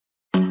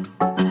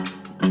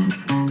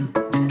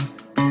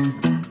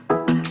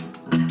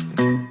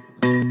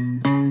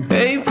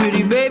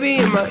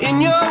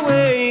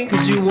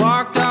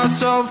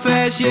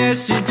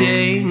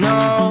yesterday.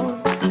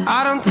 No,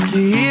 I don't think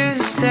you're here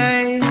to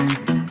stay.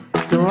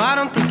 No, I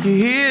don't think you're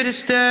here to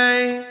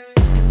stay.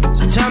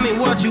 So tell me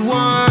what you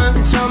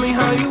want, tell me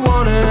how you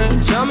want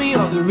it. Tell me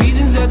all the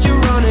reasons that you're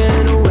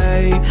running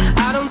away.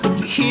 I don't think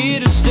you're here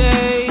to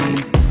stay.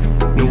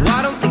 No,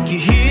 I don't think you're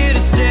here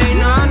to stay.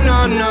 No,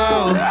 no,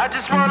 no. I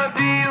just wanna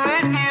be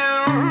with you.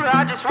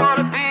 I just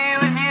wanna be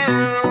with you,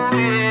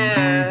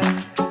 yeah.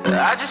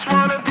 I just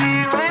wanna be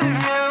with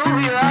you.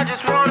 Yeah, I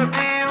just wanna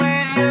be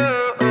with you.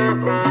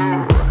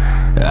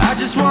 I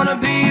just wanna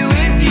be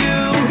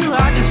with you.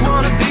 I just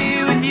wanna be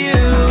with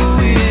you,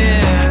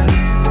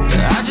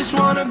 yeah. I just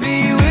wanna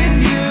be with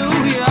you.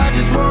 Yeah, I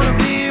just wanna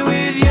be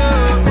with you.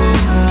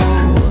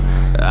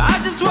 I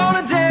just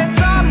wanna dance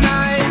all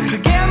night,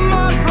 forget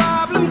my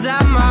problems,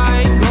 I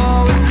might go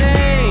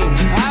insane.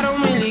 I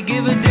don't really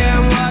give a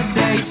damn what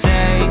they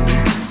say.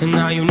 And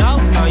now you know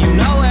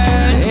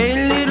it. Hey,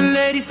 little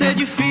lady, said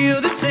you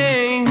feel the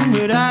same,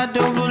 but I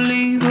don't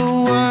believe a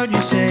word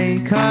you say,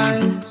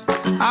 'cause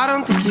I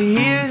don't think you're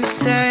here to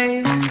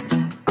stay.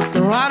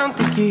 No, I don't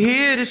think you're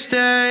here to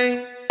stay.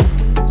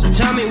 So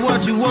tell me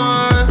what you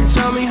want,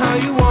 tell me how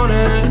you want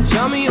it.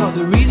 Tell me all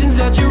the reasons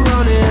that you're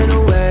running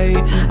away.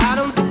 I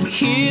don't think you're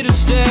here to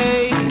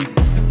stay.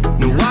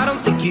 No, I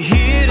don't think you're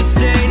here to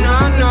stay. No,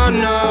 no,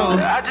 no.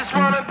 I just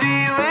wanna be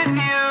with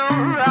you.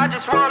 I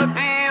just wanna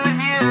be with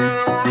you,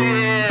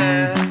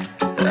 yeah.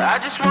 I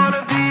just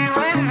wanna be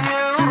with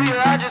you.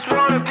 Yeah, I just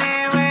wanna be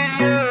with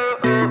you.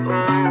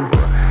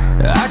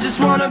 I just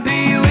wanna be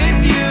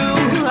with you.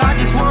 I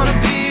just wanna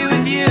be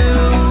with you,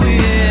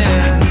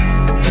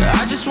 yeah.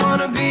 I just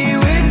wanna be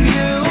with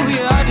you.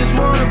 Yeah, I just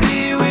wanna be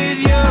with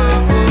you.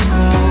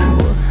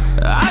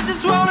 I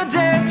just wanna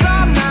dance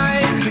all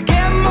night,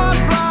 forget my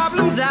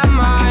problems, I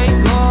might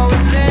go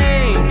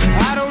insane.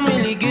 I don't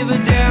really give a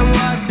damn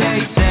what they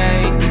say.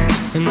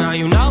 And now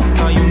you know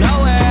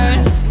it.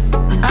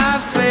 I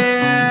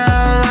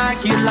feel like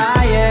you're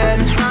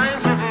lying, trying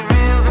to be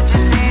real, but you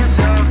seem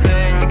so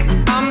fake.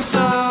 I'm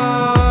so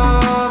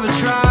over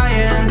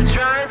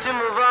trying to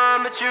move on,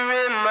 but you're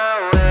in my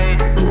way.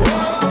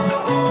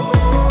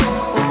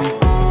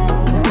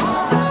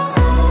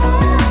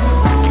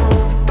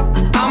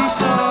 I'm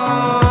so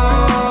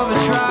over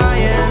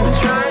trying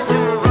to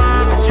move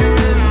on, but you're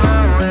in my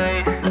way.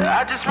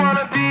 I just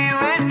wanna be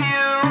with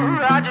you.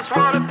 I just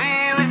wanna be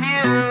with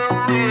you,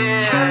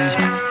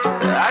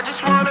 yeah. I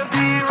just wanna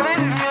be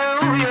with you.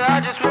 Yeah, I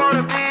just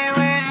wanna be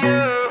with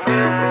you.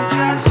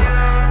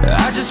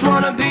 I just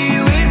wanna be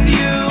with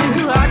you.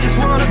 I just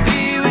wanna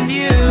be with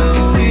you,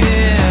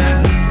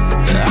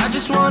 yeah. I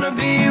just wanna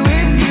be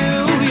with you.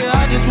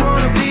 Yeah, I just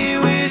wanna be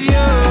with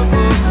you.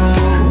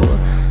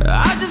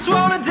 I just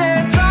wanna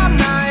dance all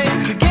night,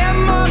 forget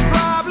my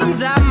problems,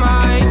 I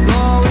might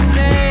go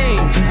insane.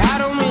 I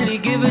don't really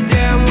give a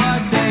damn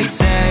what they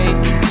say.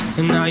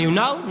 And now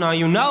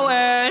you know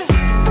it.